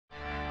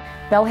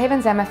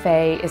Belhaven's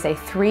MFA is a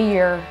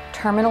 3-year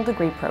terminal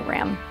degree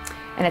program,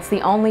 and it's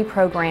the only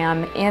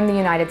program in the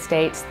United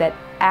States that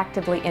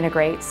actively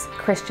integrates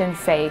Christian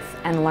faith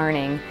and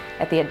learning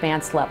at the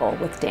advanced level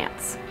with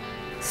dance.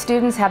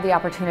 Students have the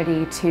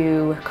opportunity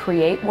to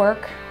create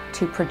work,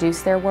 to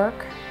produce their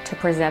work, to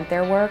present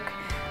their work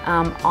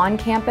on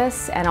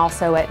campus and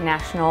also at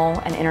national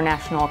and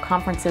international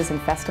conferences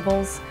and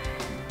festivals.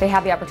 They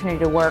have the opportunity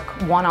to work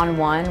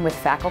one-on-one with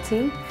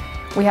faculty.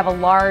 We have a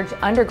large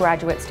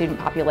undergraduate student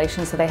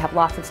population, so they have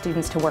lots of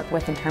students to work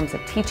with in terms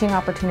of teaching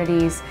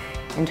opportunities,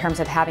 in terms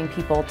of having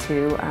people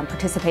to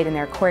participate in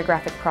their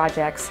choreographic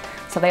projects,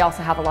 so they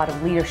also have a lot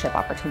of leadership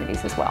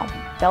opportunities as well.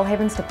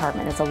 Belhaven's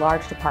department is a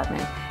large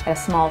department at a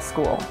small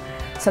school,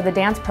 so the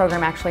dance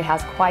program actually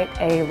has quite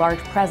a large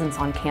presence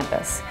on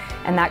campus,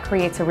 and that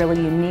creates a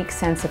really unique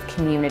sense of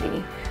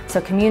community. So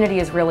community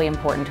is really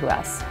important to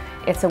us.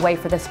 It's a way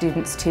for the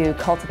students to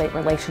cultivate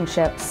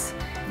relationships,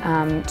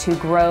 to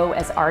grow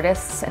as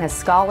artists and as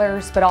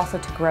scholars, but also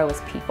to grow as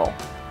people.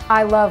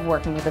 I love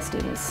working with the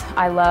students.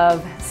 I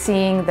love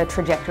seeing the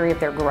trajectory of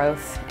their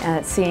growth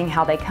and seeing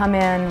how they come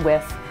in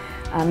with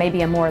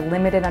maybe a more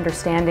limited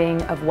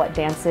understanding of what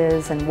dance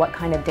is and what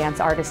kind of dance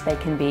artist they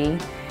can be,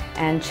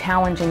 and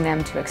challenging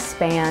them to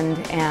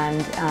expand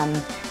and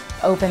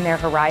open their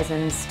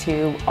horizons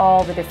to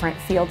all the different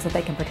fields that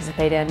they can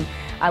participate in.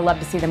 I love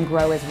to see them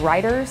grow as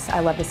writers.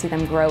 I love to see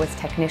them grow as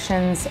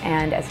technicians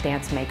and as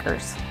dance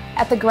makers.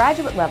 At the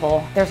graduate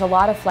level, there's a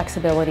lot of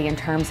flexibility in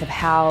terms of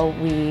how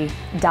we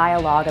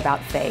dialogue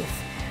about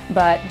faith.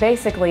 But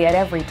basically, at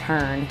every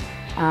turn,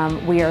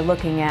 we are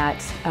looking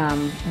at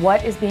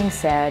what is being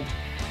said,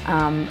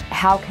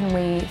 how can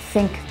we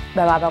think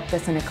about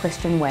this in a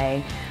Christian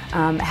way,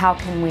 how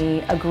can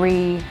we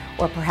agree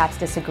or perhaps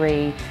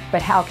disagree,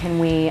 but how can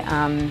we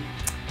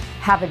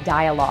have a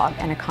dialogue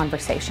and a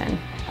conversation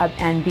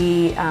and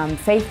be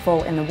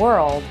faithful in the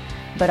world,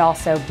 but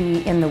also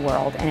be in the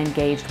world and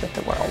engaged with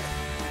the world.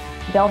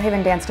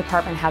 Belhaven Dance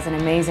Department has an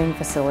amazing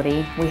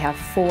facility. We have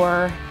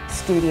 4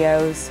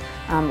 studios,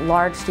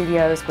 large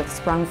studios with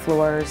sprung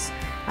floors,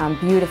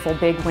 beautiful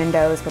big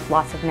windows with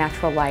lots of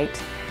natural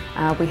light.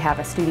 We have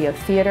a studio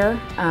theater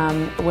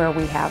where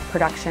we have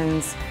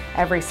productions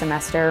every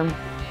semester.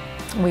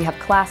 We have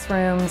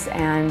classrooms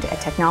and a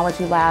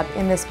technology lab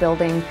in this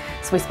building,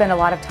 so we spend a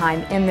lot of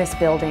time in this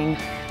building.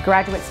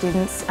 Graduate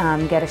students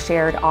get a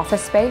shared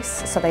office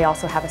space, so they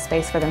also have a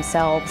space for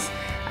themselves,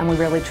 and we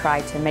really try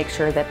to make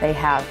sure that they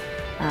have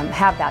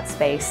that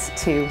space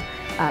to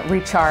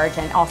recharge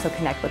and also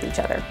connect with each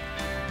other.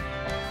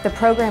 The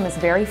program is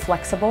very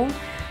flexible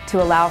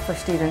to allow for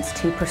students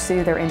to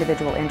pursue their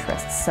individual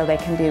interests, so they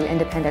can do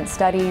independent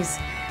studies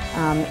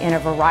in a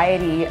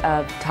variety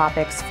of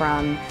topics,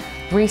 from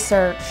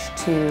research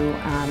to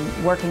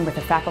working with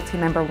a faculty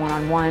member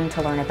one-on-one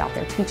to learn about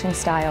their teaching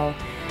style.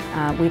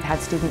 We've had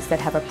students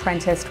that have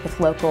apprenticed with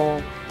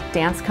local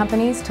dance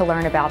companies to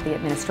learn about the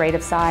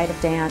administrative side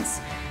of dance.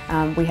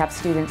 We have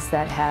students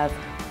that have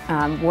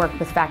worked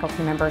with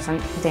faculty members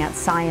on dance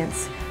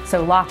science,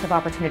 so lots of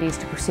opportunities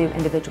to pursue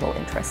individual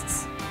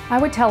interests. I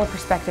would tell a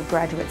prospective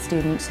graduate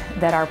student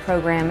that our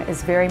program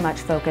is very much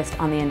focused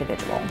on the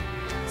individual.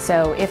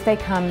 So if they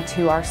come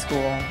to our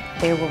school,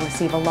 they will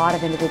receive a lot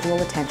of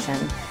individual attention.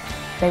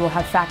 They will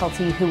have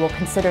faculty who will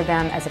consider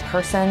them as a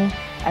person,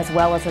 as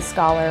well as a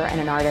scholar and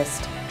an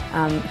artist,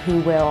 who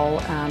will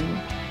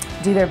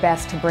do their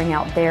best to bring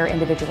out their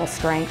individual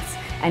strengths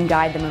and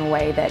guide them in a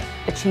way that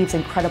achieves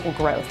incredible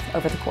growth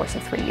over the course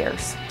of 3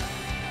 years.